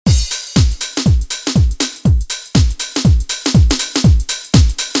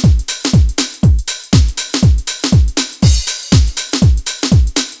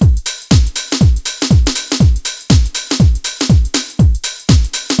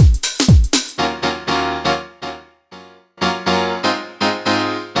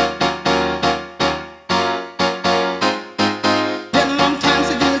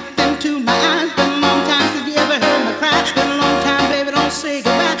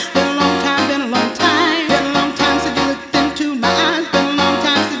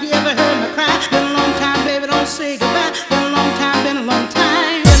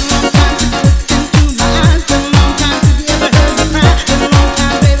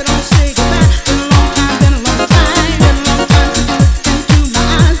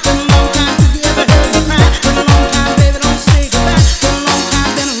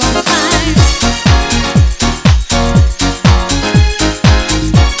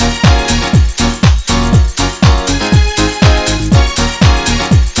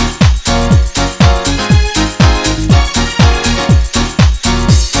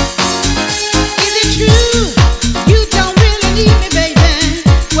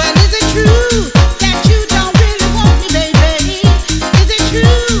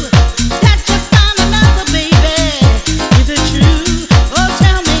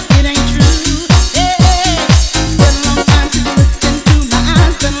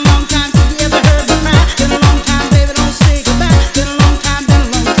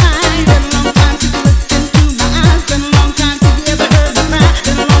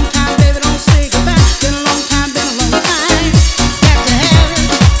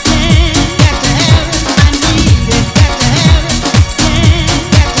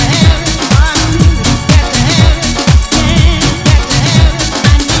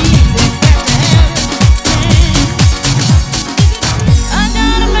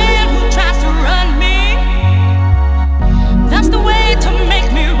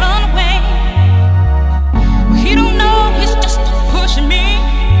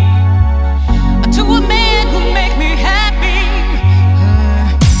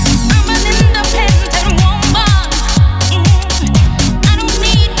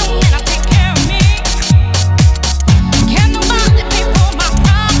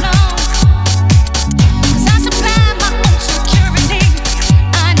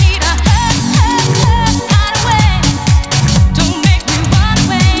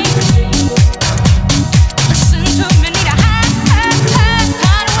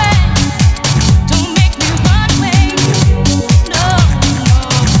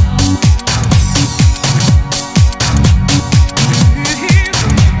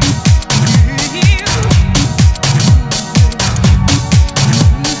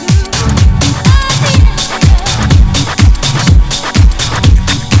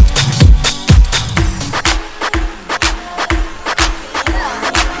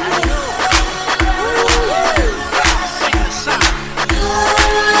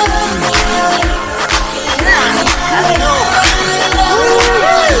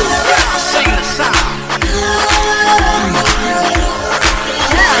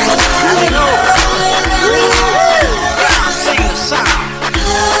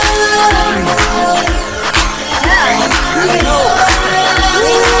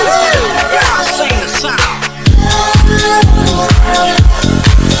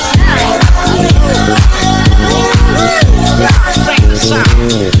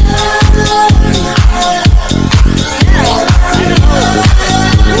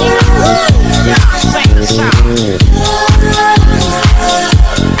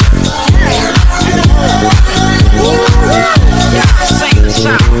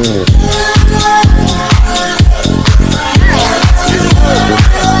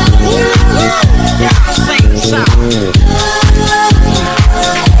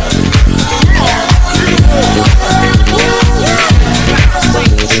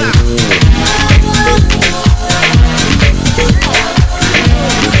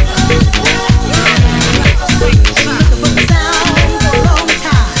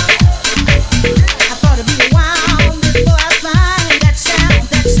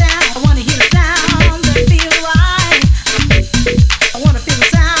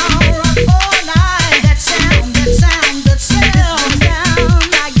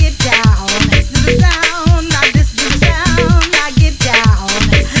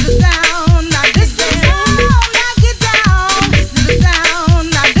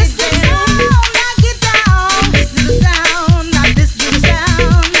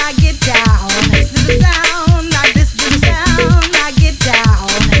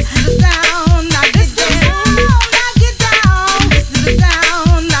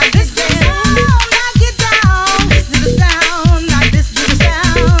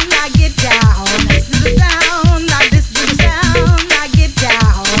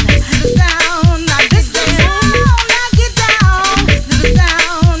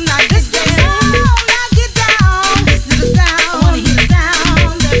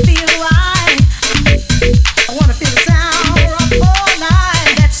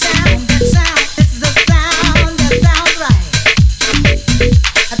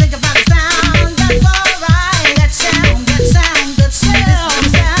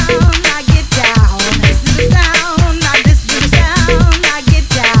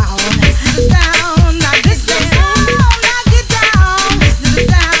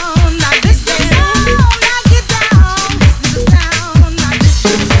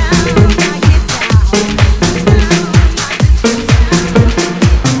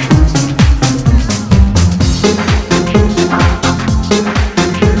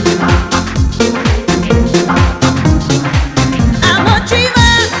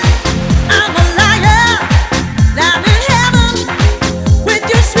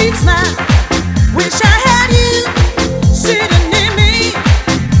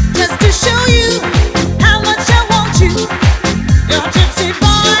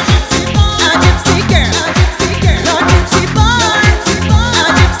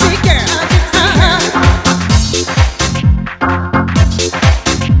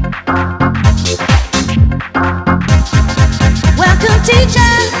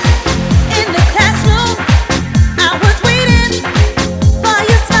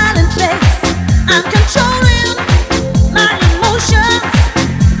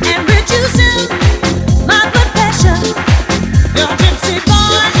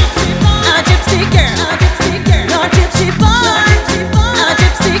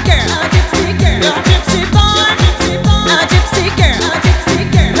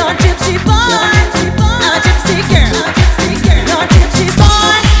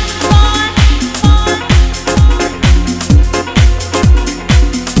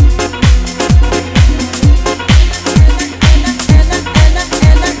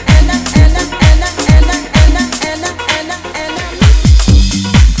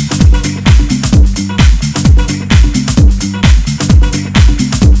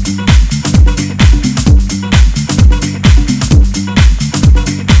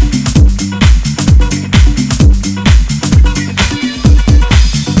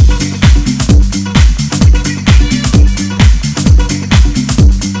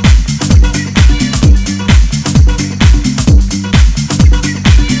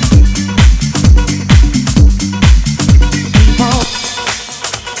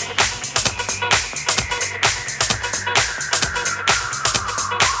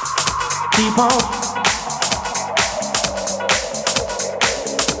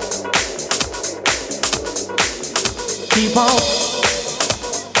Keep on.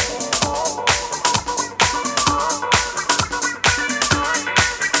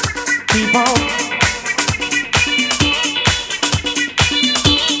 Keep on.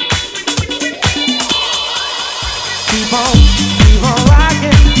 Keep on. Keep on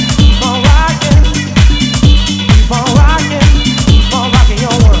rocking. Keep on rocking. Keep on rocking. Keep on rocking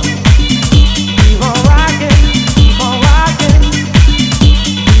your world. Keep on rocking. Keep on rocking.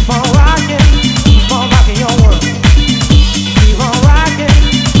 Keep on rocking. Keep on rocking your world. Keep on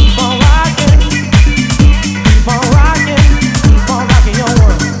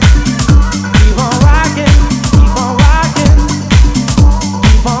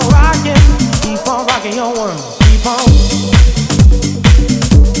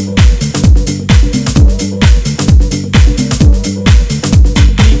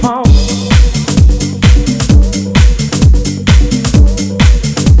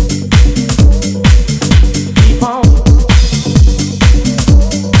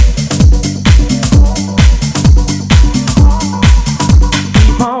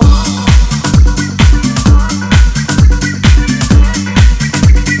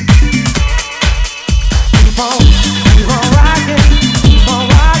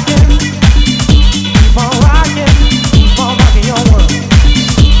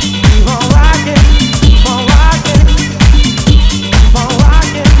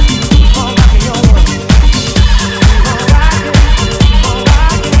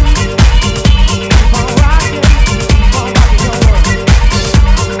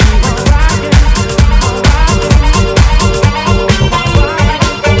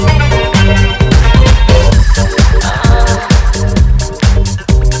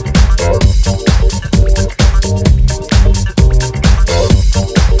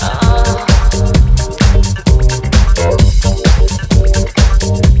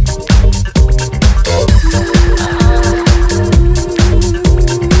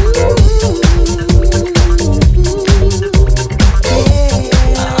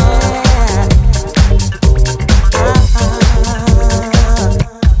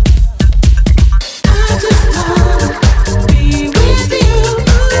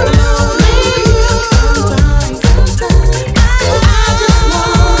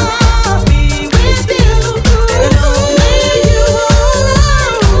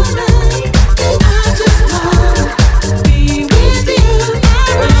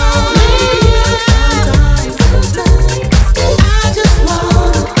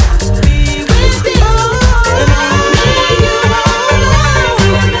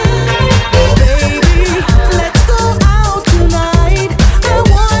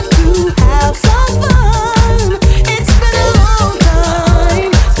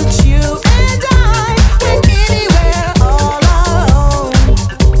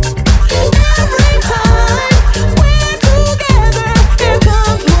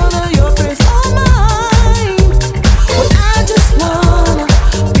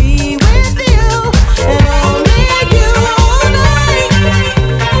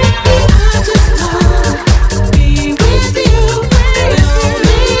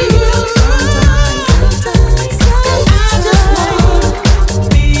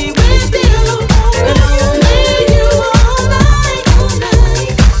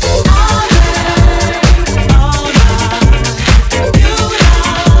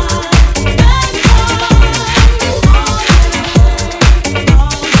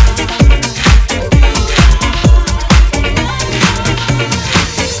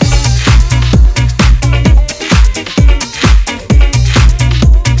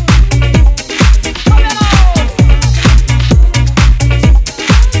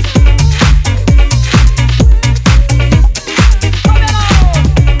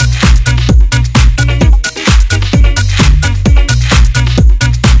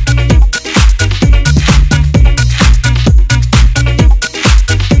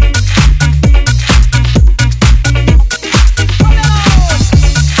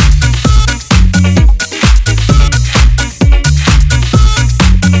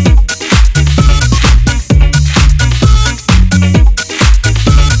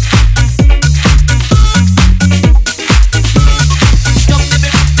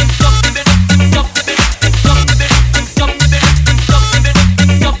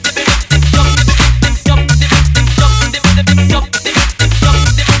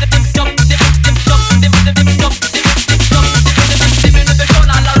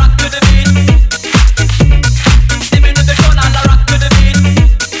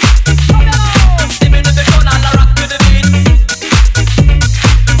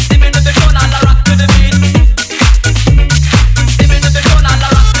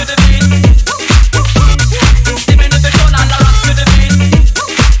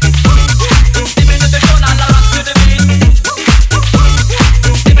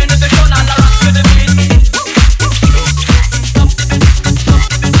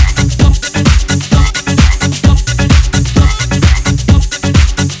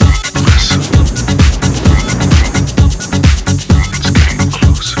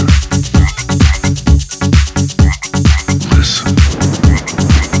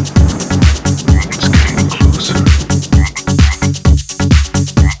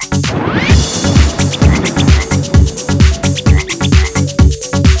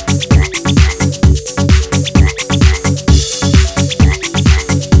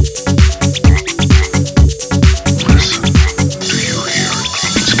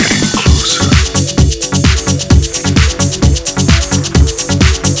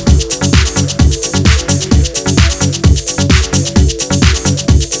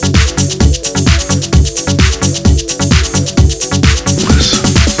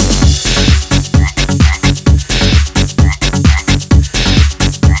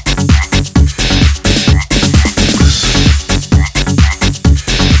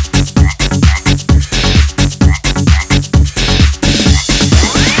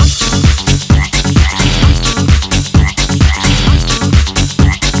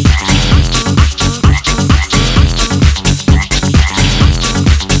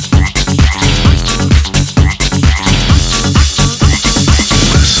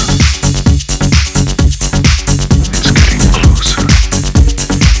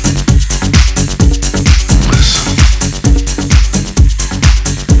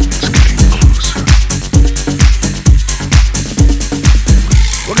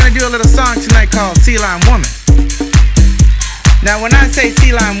called Sea Lion Woman. Now when I say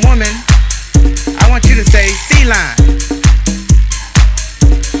Sea Lion Woman, I want you to say Sea Lion.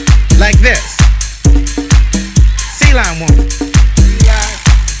 Like this. Sea Lion Woman.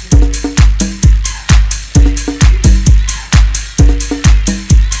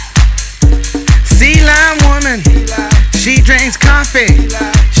 Sea Lion Woman. She drinks coffee.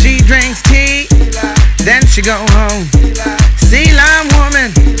 She drinks tea. Then she go home. Sea Lion Woman.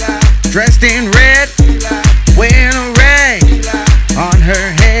 Dressed in red. Wearing a rag on her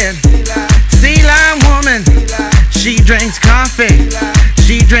head. Sea Lion Woman. She drinks coffee.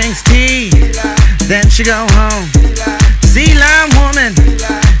 She drinks tea. Then she go home. Sea Lion Woman.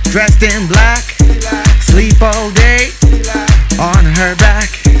 Dressed in black. Sleep all day on her back.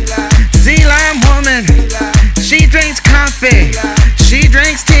 Sea Lion Woman. She drinks coffee. She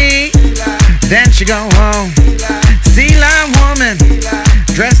drinks tea. Then she go home. Sea Lion Woman.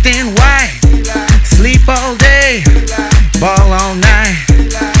 Dressed in white. Sleep all day. Ball all night.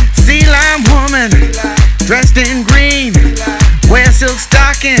 Sea Lion Woman. Dressed in green. Wear silk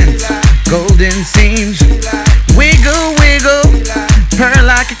stockings. Golden seams. Wiggle, wiggle. Purr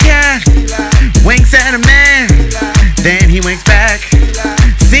like a cat. Winks at a man. Then he winks back.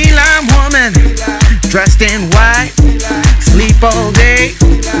 Sea Lion Woman. Dressed in white. Sleep all day.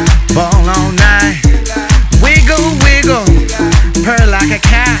 Ball all night. Wiggle, wiggle. Purr like a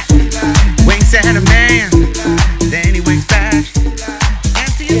cat. Winks at a man. Then he winks back.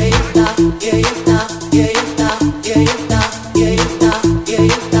 Empty his stop, yeah, you stop, yeah, you stop, yeah, you stop, yeah, you stop, yeah, you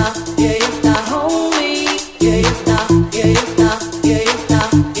stop, yeah, you stop, homie. Yeah, you stop, yeah, you stop, yeah, you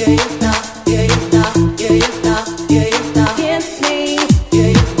stop, yeah, you stop, yeah, you stop, yeah, you stop, yeah, you stop, kiss me. Yeah,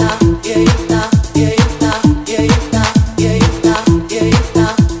 you stop, yeah, you stop, yeah, you stop, yeah, you stop, yeah, you stop, yeah, you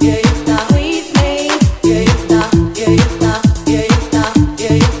stop, yeah, you stop, please me.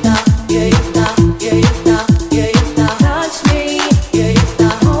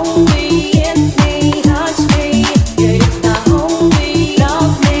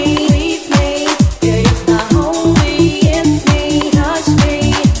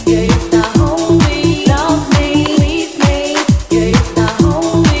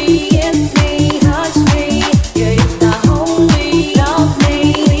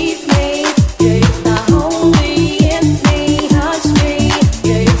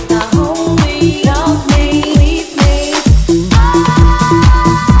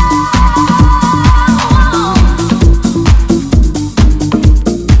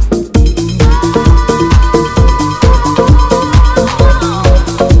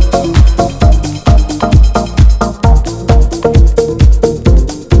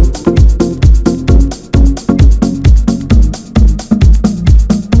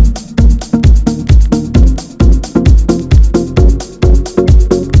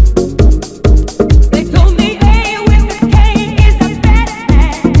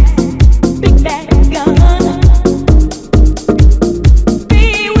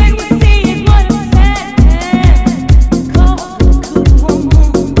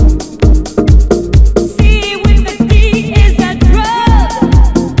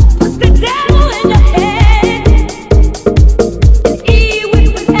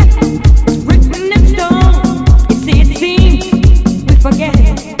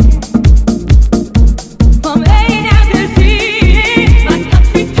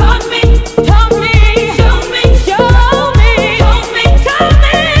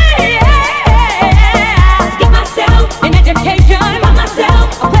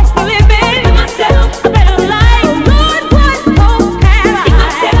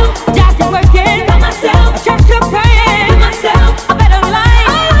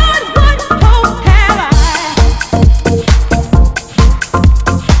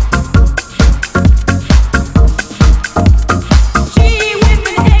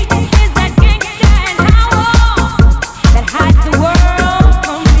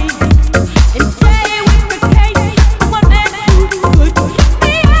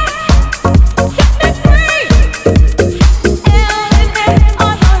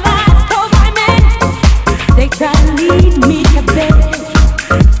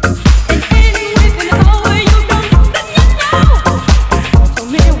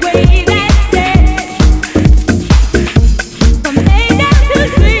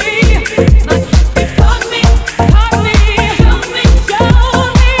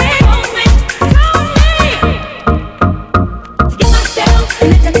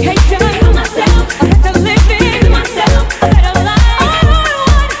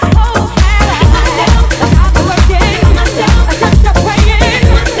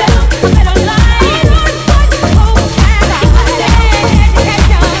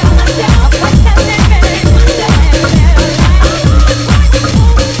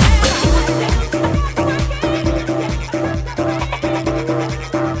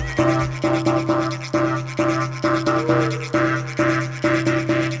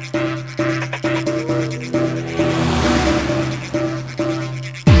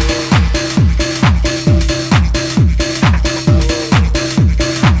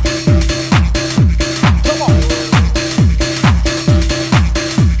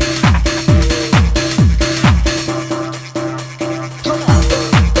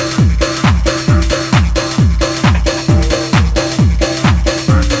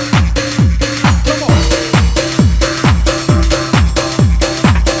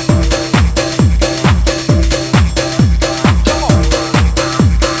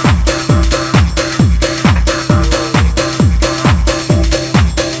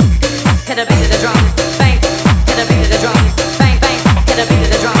 the beat of the drum, bang, to the beat of the drum, bang, bang, to the beat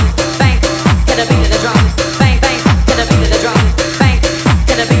of the drum, bang, to the beat of the drum, bang, bang, to the beat of the drum, bang,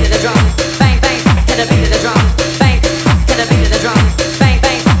 to the beat of the drum, bang, bang, to the beat of the drum, bang, to the beat of the drum, bang,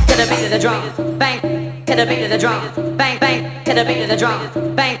 bang, to the beat of the drum, bang, to the beat of the drum, bang, bang, to the beat of the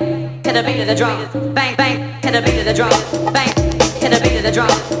drum, bang, to the beat of the drum, bang, bang, to the beat of the drum, bang, to the beat of the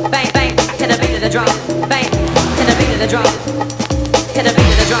drum, bang, bang, to the beat of the drum, bang, to the beat of the drum, to the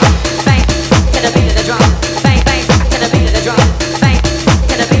beat of the drum, bang, to the beat of the drum, bang, bang, to the beat of the drum, bang,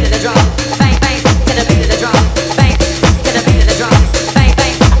 to the beat of the drum, bang, bang, to the beat of the drum, bang, to the beat of the drum, bang,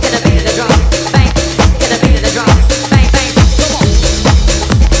 bang, to the beat of the drum, bang, to the beat of the drum, bang, bang, come on.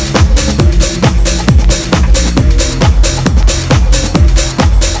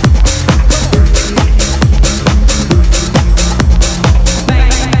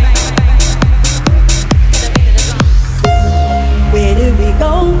 Where did we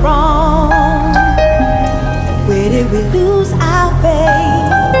go wrong? Where did we lose our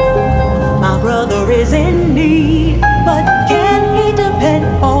faith? My brother is in need, but can he depend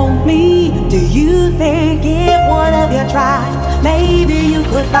on me? Do you think if one of you tried, maybe you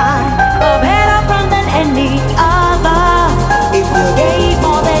could find a better friend than any other? If you gave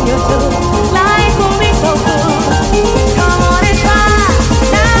more than you took, life will be so good. Come on and try,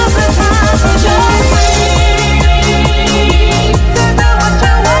 now's the time to show free.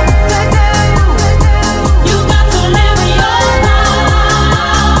 You got to live your life.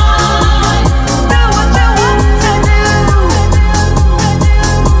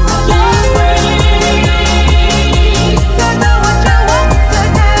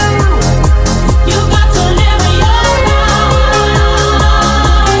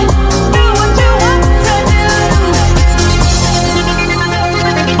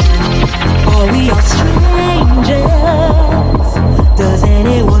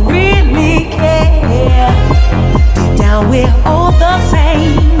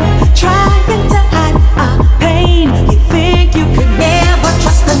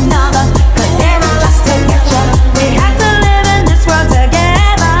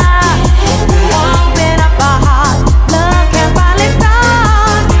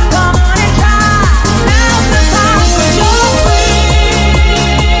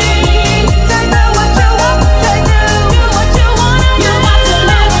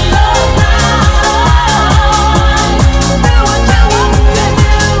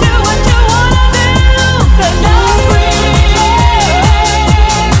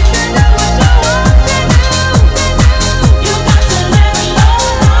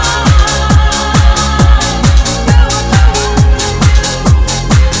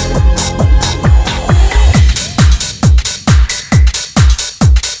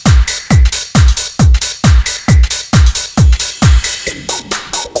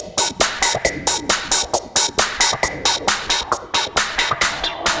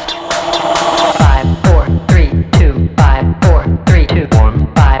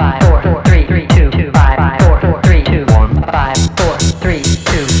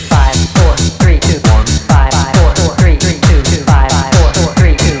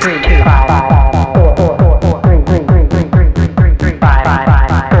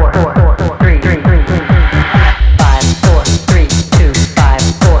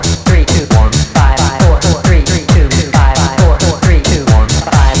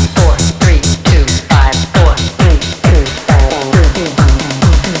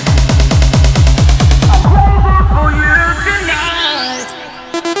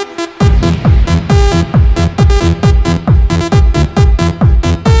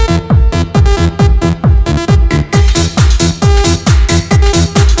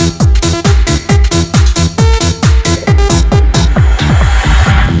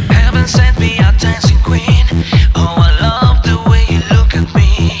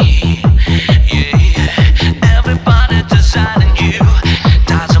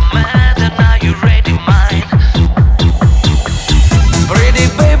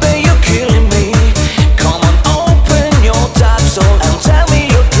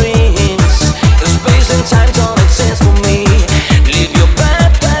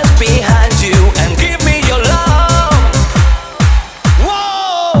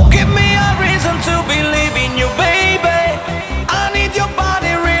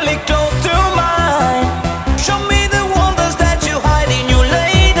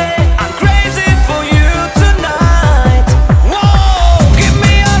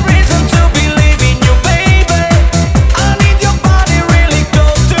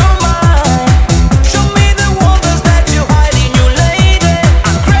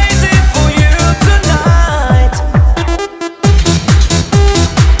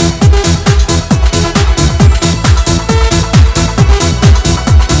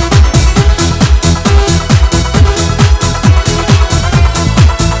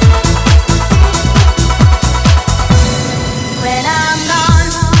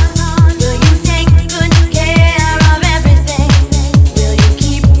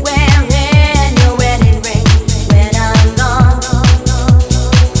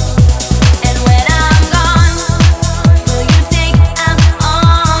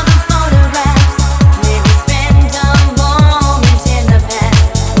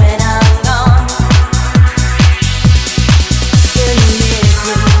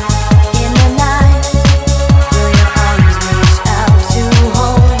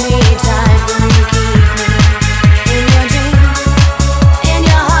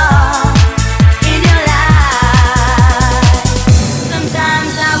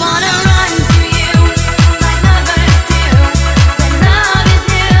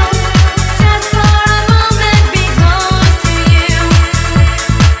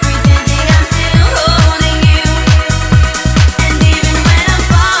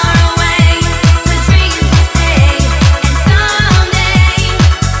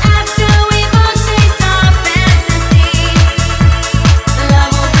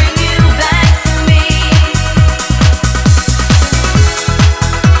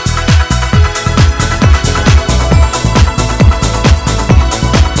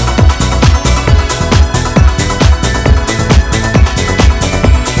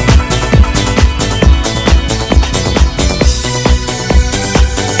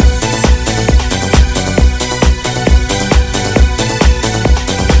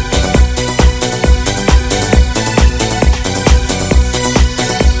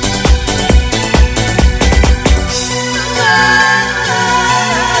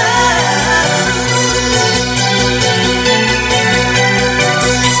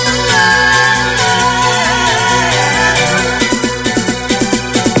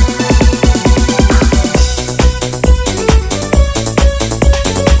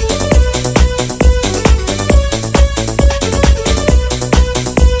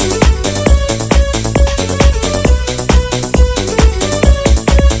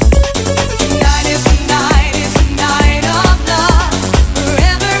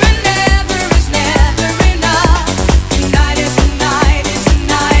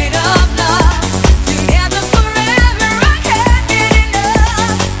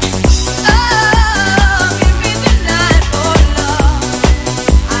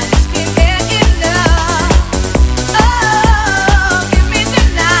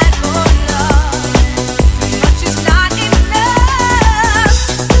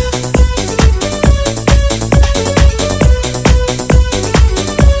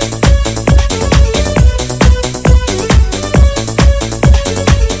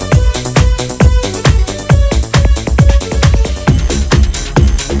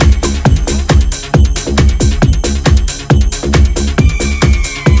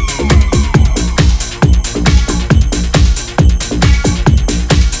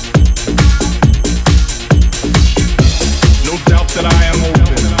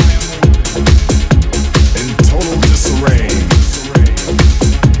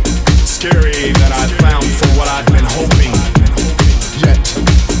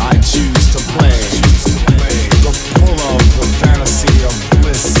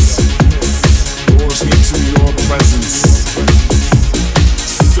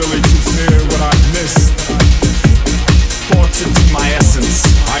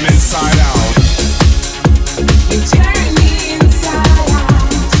 I'm inside out. You turn me inside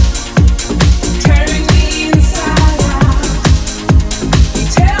out. Turn me inside out. You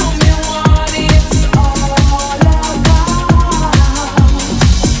tell me what it's all about.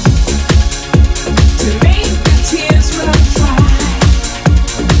 To make the tears run dry.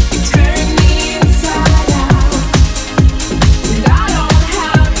 You turn me inside out. And I don't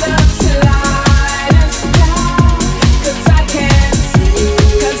have the slightest doubt. 'Cause I can see,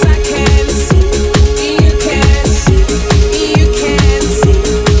 you can see.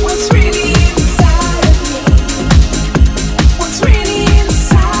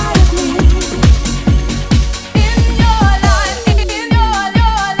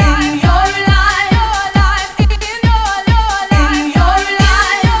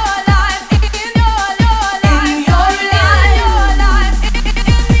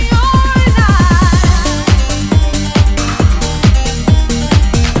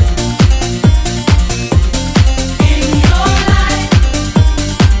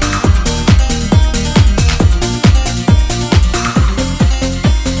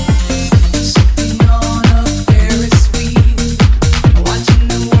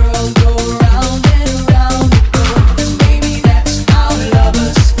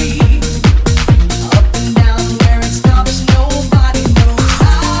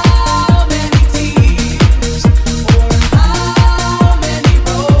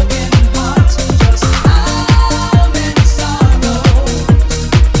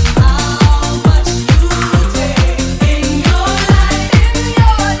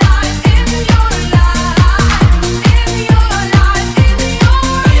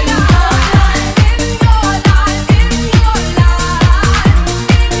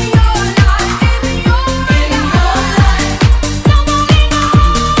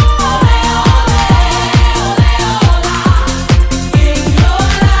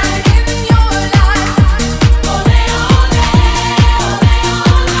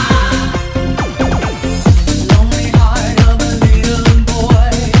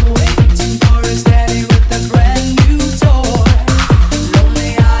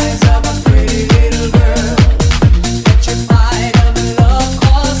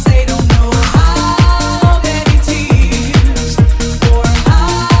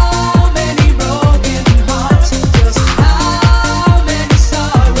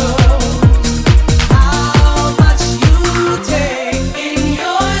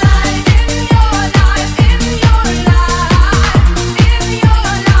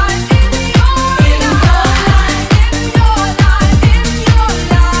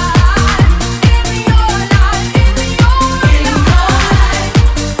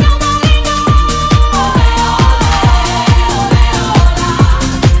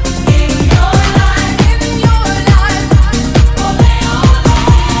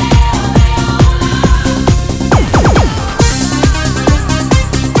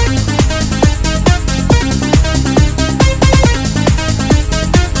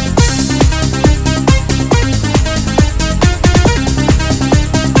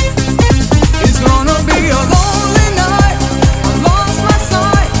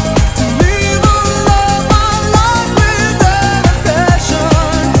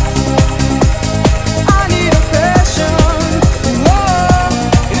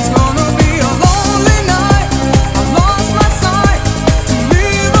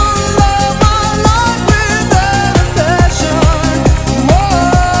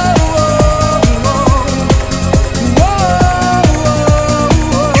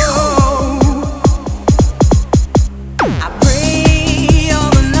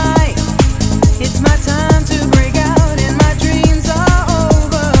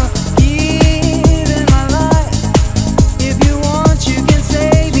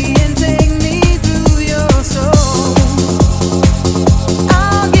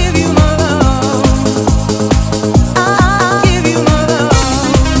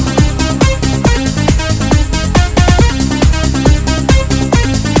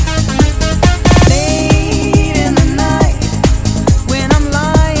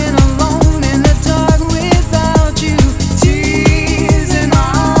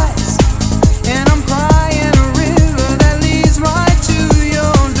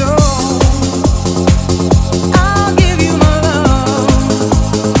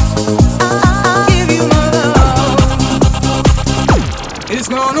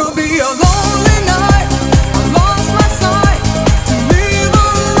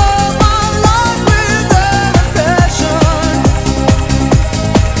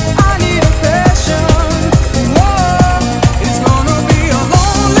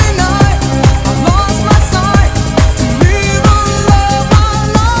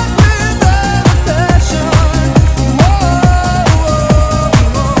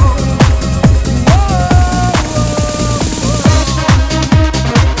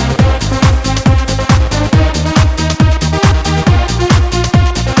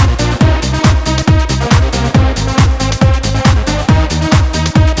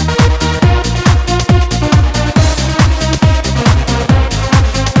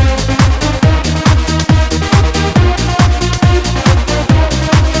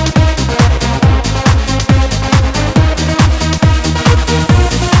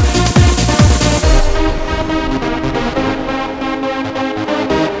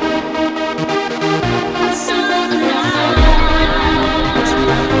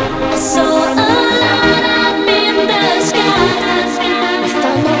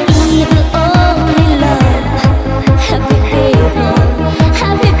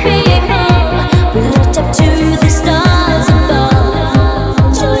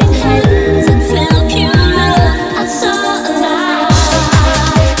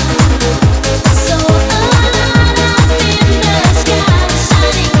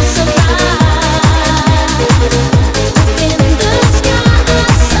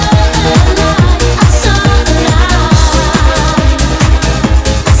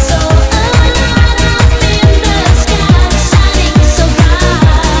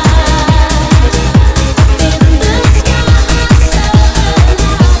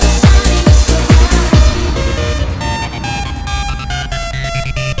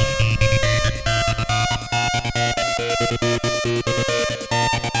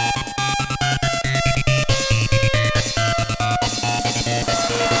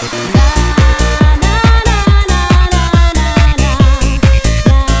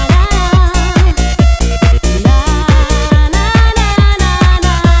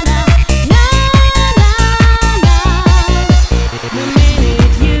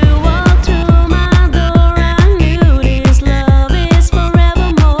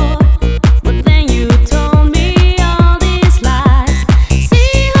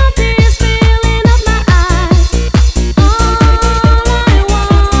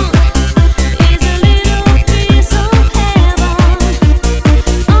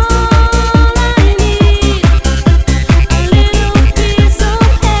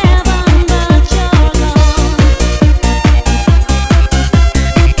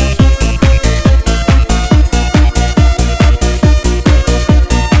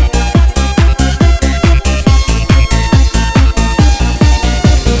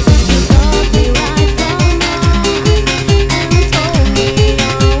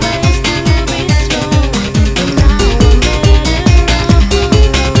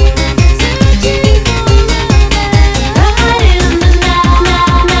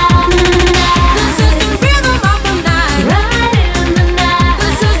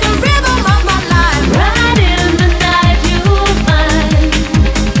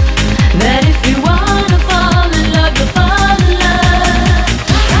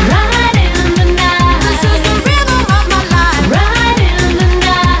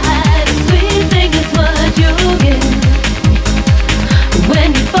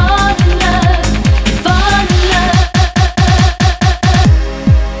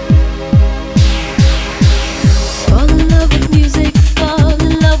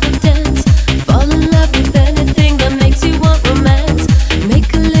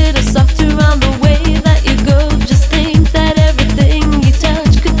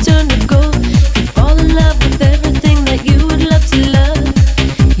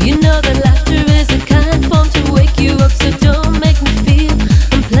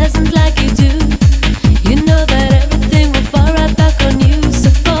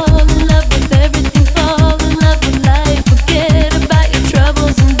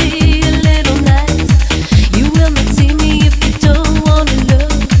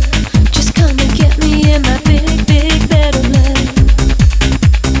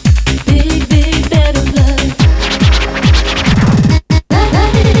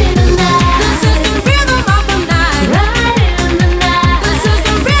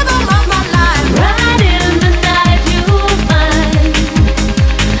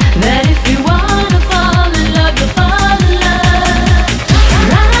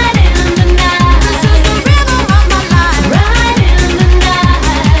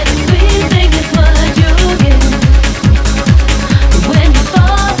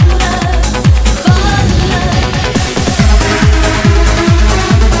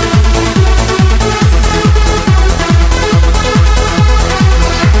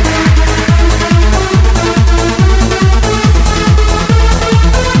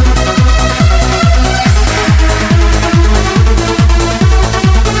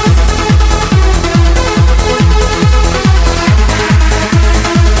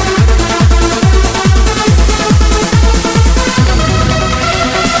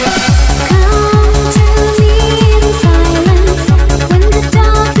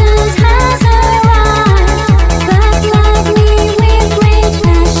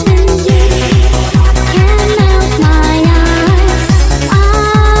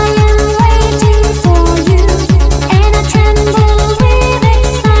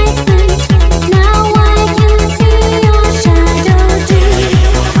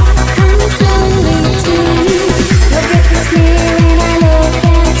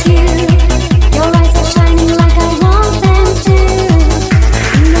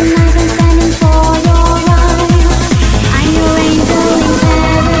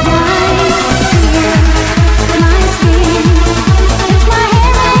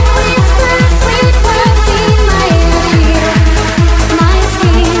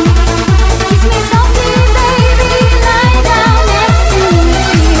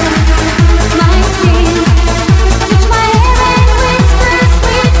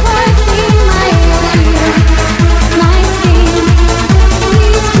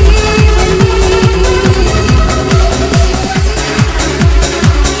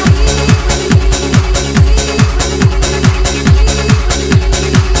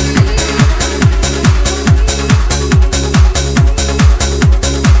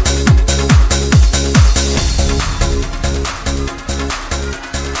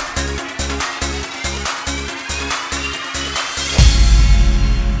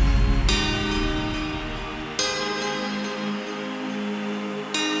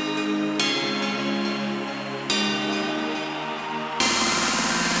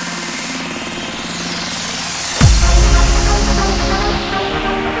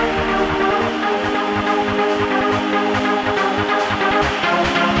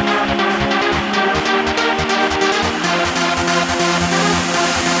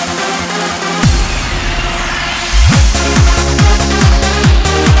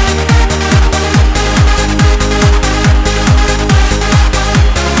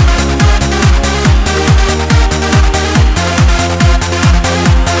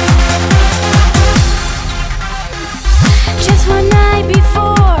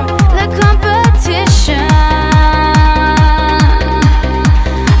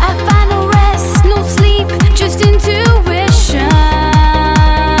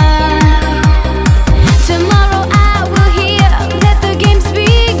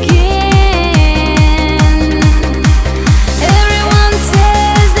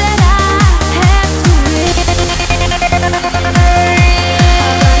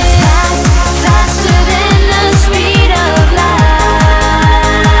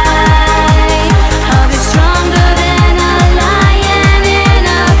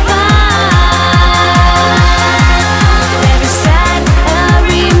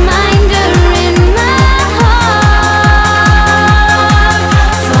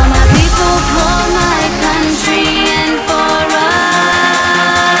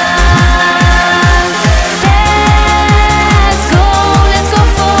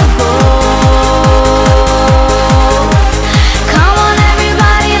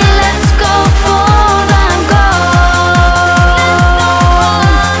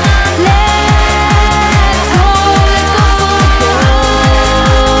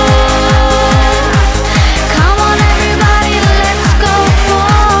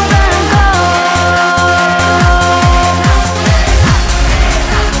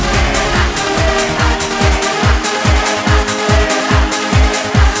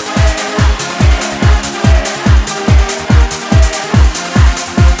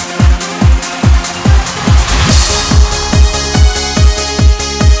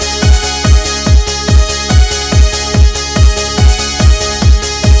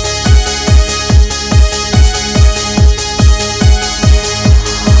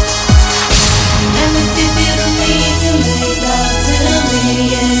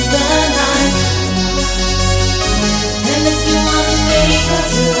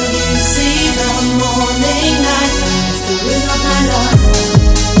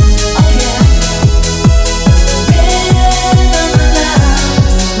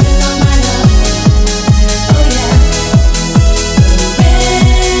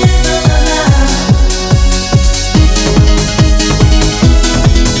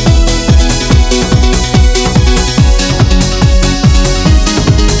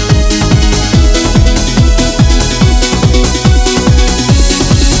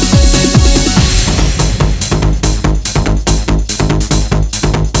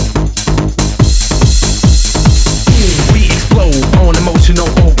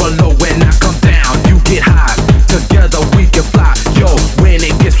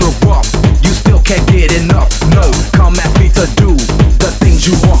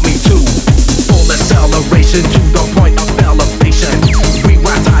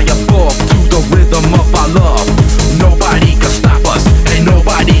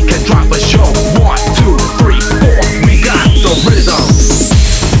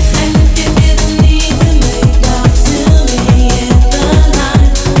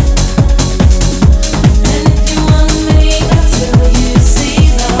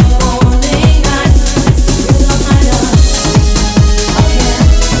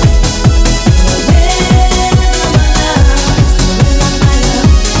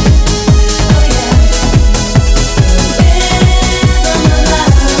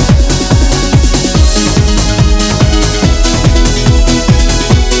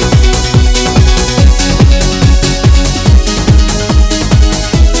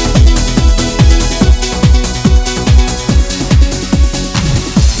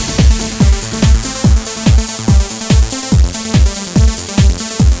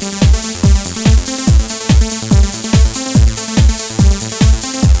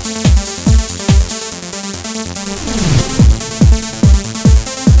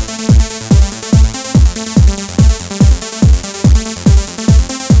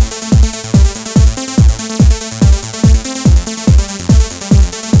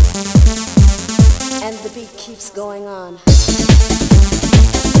 beat keeps going on.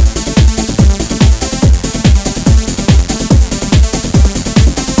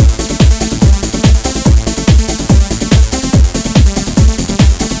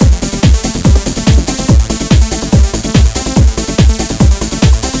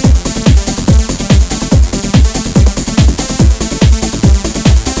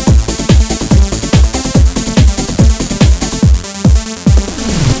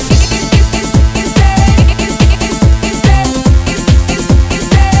 Is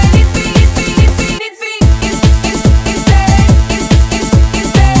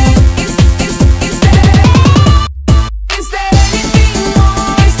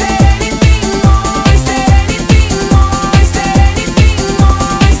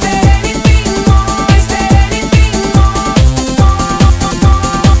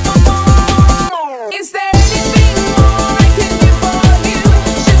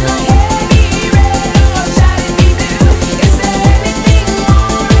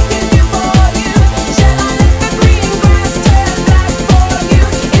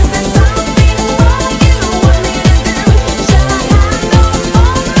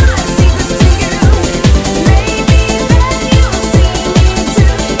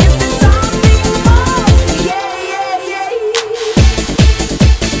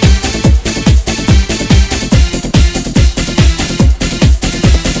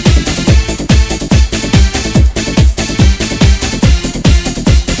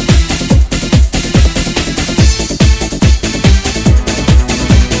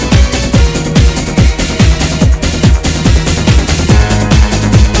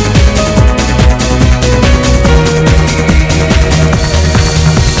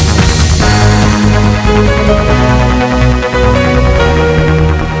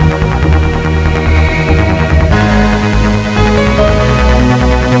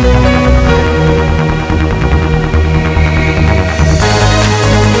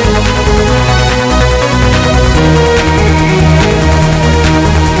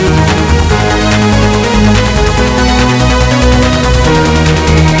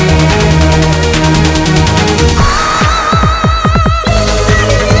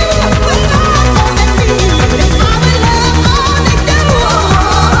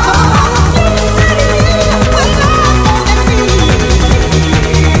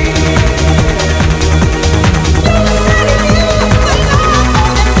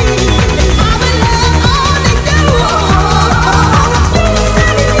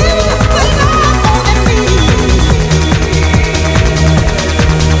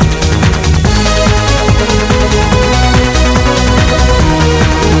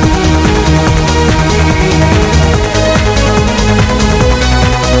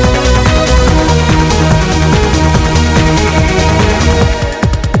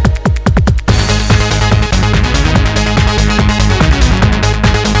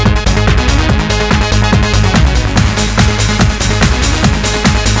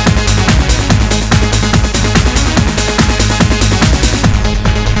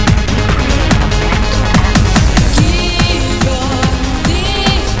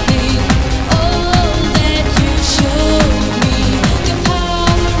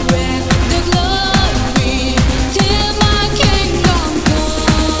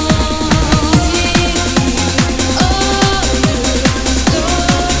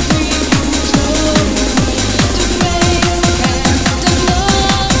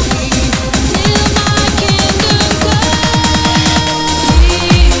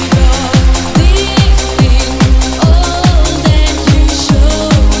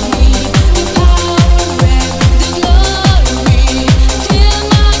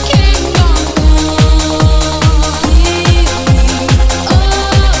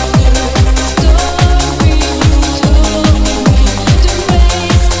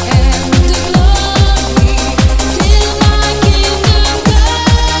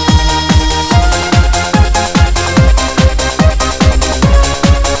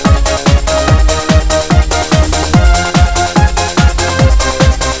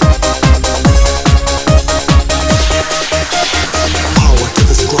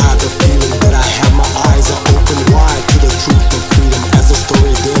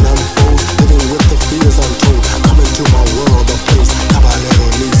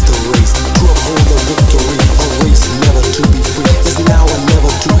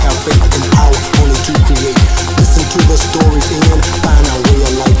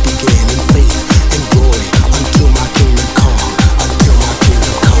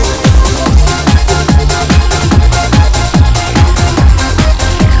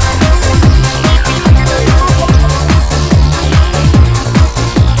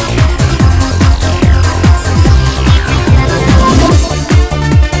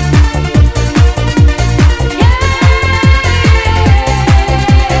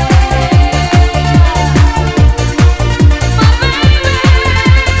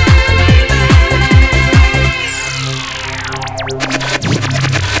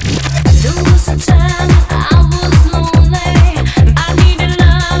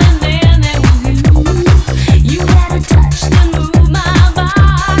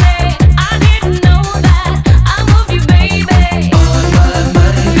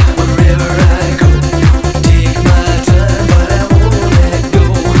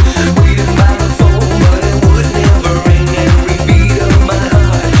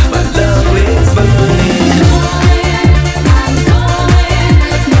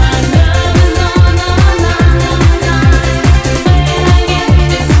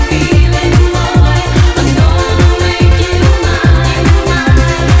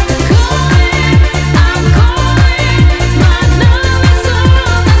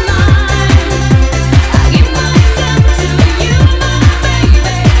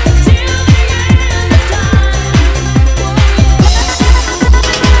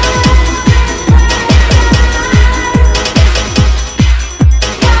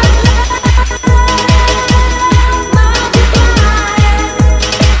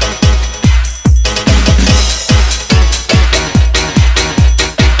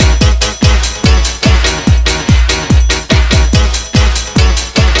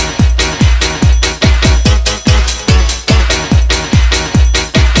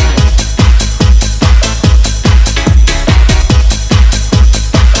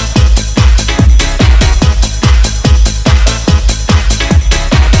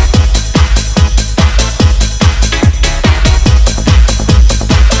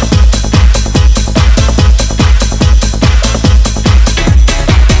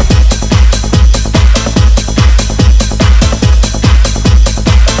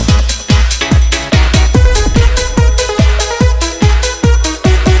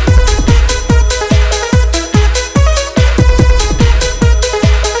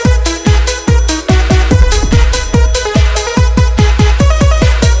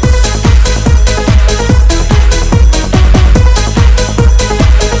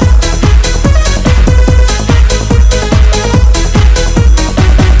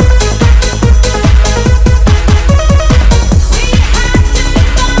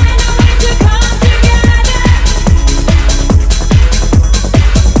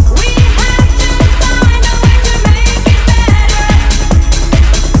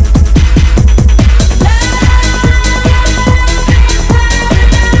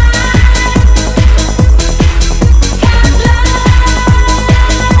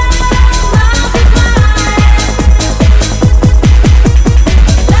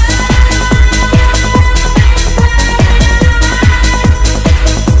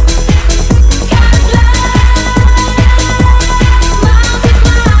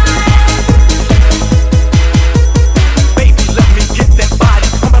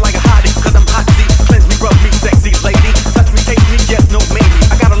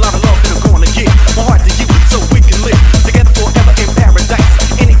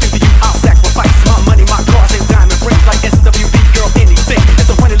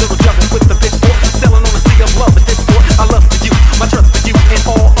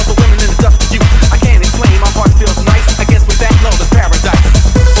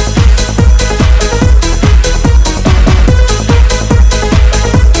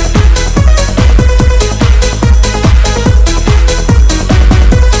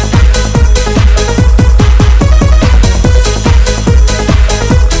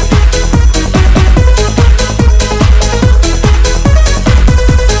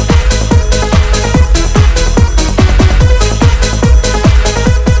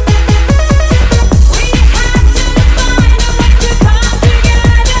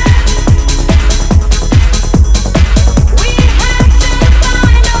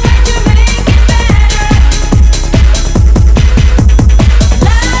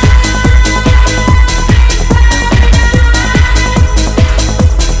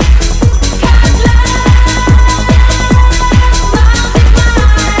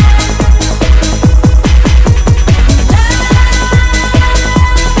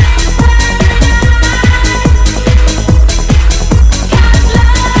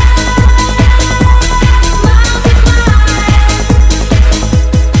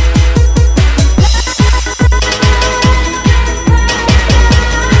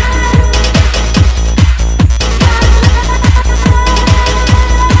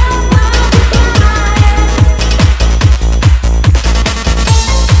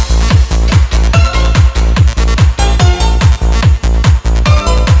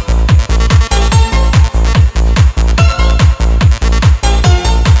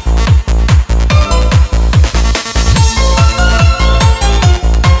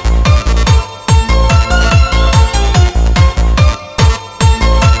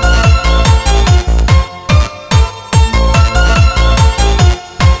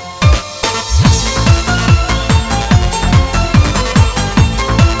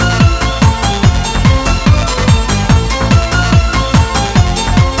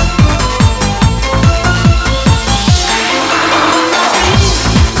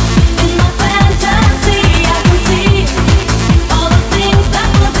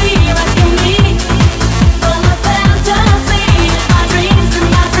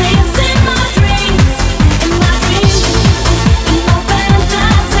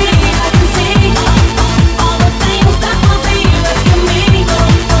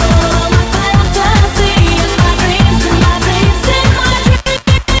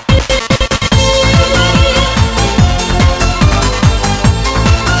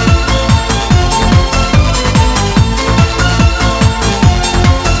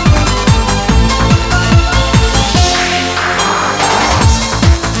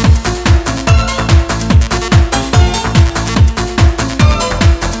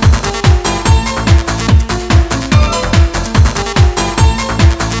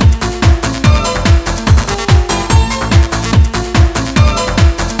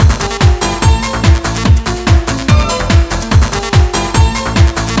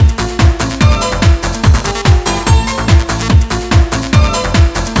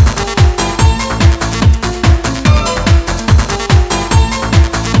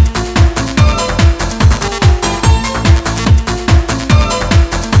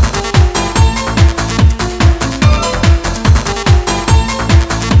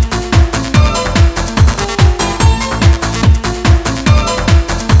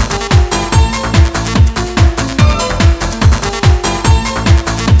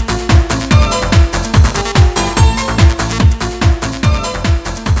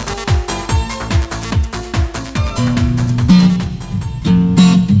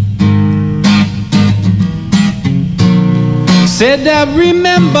Said I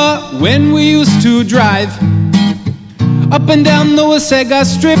remember when we used to drive up and down the Wasaga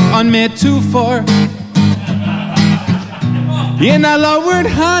Strip on May 24. In our lowered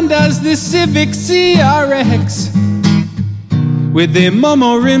Hondas, the Civic CRX with the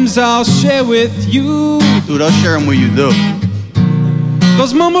Momo rims I'll share with you. Dude, I'll share them with you, though.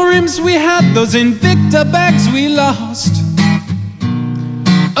 Those Momo rims we had, those Invicta bags we lost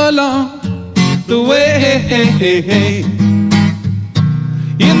along the way.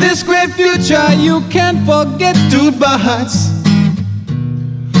 In this great future, you can't forget dude bots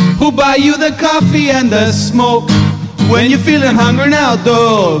who buy you the coffee and the smoke when you're feeling hungry now.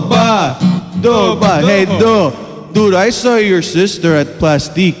 Hey, dude, I saw your sister at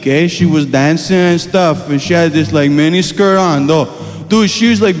Plastique, eh? She was dancing and stuff, and she had this like mini skirt on, though. Dude, she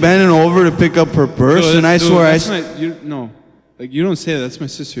was like bending over to pick up her purse, and I swear no, like you don't say that. That's my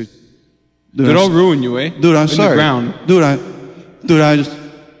sister. Dude, I'll ruin you, eh? Dude, I'm sorry. Dude, I just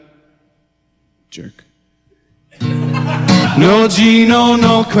jerk. No Gino,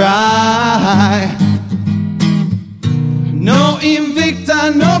 no cry. No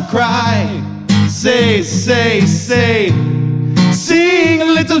Invicta, no cry. Say. Sing,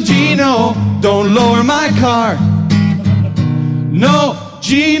 little Gino, don't lower my car. No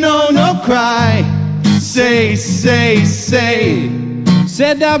Gino, no cry. Say.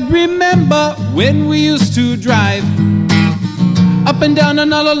 Said I remember when we used to drive up and down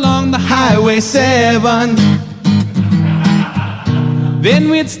and all along the Highway 7. Then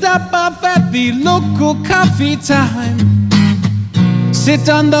we'd stop off at the local coffee time, sit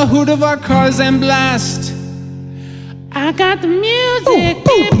on the hood of our cars and blast. I got the music,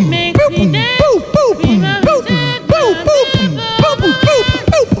 it makes me dance.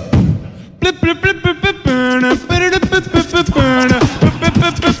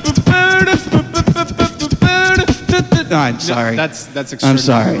 I'm sorry. That's I'm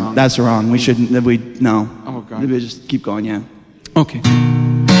sorry. wrong. That's wrong. We shouldn't. No. Oh God. Maybe just keep going. Yeah. Okay.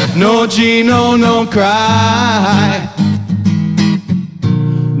 No Gino, no cry.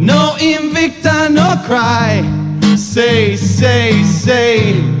 No Invicta, no cry. Say.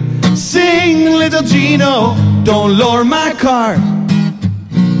 Sing, little Gino, don't lower my car.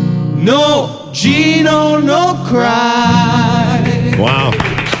 No Gino, no cry. Wow.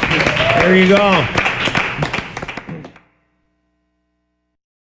 There you go.